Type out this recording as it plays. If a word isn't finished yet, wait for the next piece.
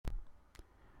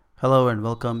Hello and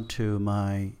welcome to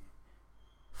my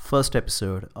first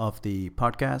episode of the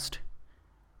podcast.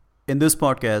 In this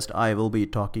podcast, I will be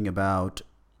talking about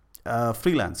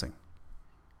freelancing.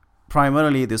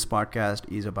 Primarily, this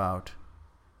podcast is about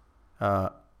uh,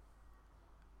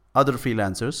 other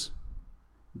freelancers,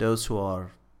 those who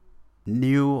are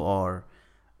new or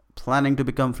planning to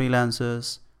become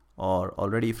freelancers, or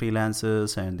already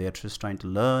freelancers and they're just trying to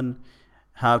learn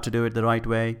how to do it the right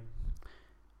way.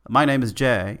 My name is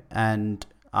Jay, and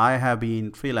I have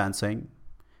been freelancing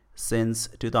since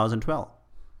 2012.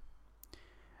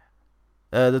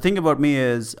 The thing about me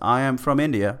is, I am from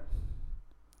India,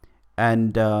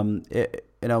 and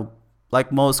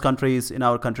like most countries in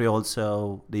our country,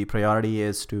 also the priority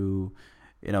is to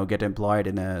get employed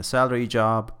in a salary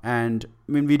job. And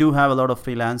I mean, we do have a lot of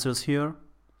freelancers here.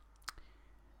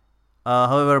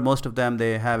 However, most of them,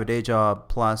 they have a day job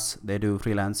plus they do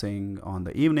freelancing on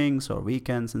the evenings or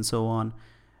weekends and so on.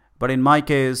 But in my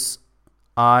case,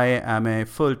 I am a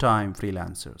full-time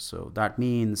freelancer. So that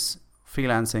means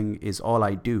freelancing is all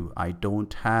I do. I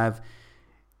don't have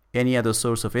any other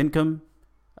source of income.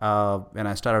 When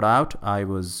I started out, I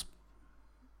was,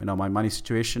 my money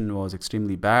situation was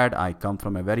extremely bad. I come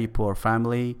from a very poor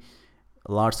family,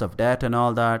 lots of debt and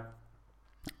all that.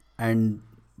 And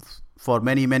for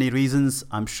many, many reasons,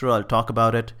 I'm sure I'll talk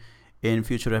about it in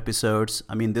future episodes.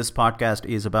 I mean, this podcast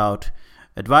is about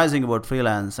advising about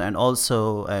freelance and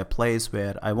also a place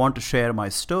where I want to share my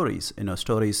stories,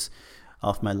 stories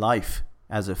of my life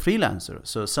as a freelancer.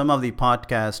 So some of the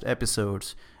podcast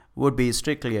episodes would be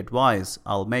strictly advice.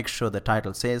 I'll make sure the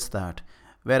title says that.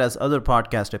 Whereas other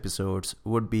podcast episodes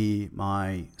would be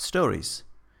my stories,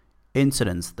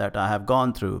 incidents that I have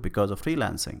gone through because of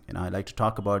freelancing. I like to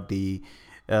talk about the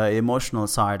emotional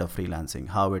side of freelancing,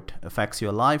 how it affects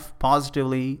your life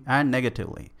positively and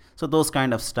negatively. So those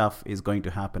kind of stuff is going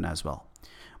to happen as well.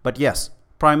 But yes,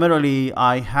 primarily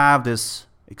I have this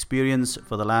experience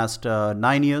for the last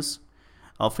 9 years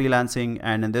of freelancing,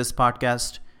 and in this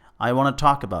podcast, I want to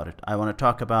talk about it. I want to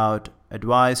talk about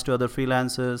advice to other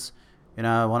freelancers.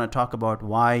 I want to talk about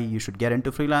why you should get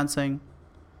into freelancing.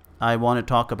 I want to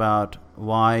talk about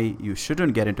why you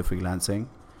shouldn't get into freelancing.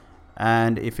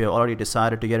 And if you've already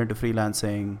decided to get into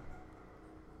freelancing,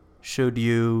 should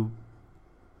you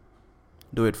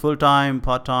do it full-time,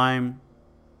 part-time?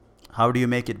 How do you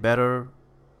make it better?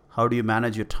 How do you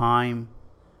manage your time?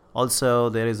 Also,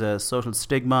 there is a social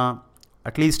stigma.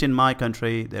 At least in my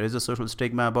country, there is a social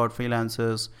stigma about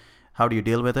freelancers. How do you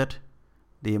deal with it?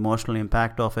 The emotional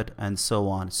impact of it, and so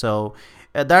on. So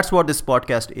that's what this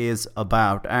podcast is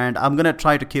about. And I'm going to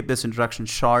try to keep this introduction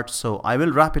short, so I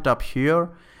will wrap it up here.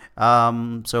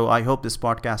 So I hope this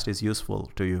podcast is useful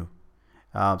to you.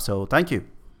 So thank you.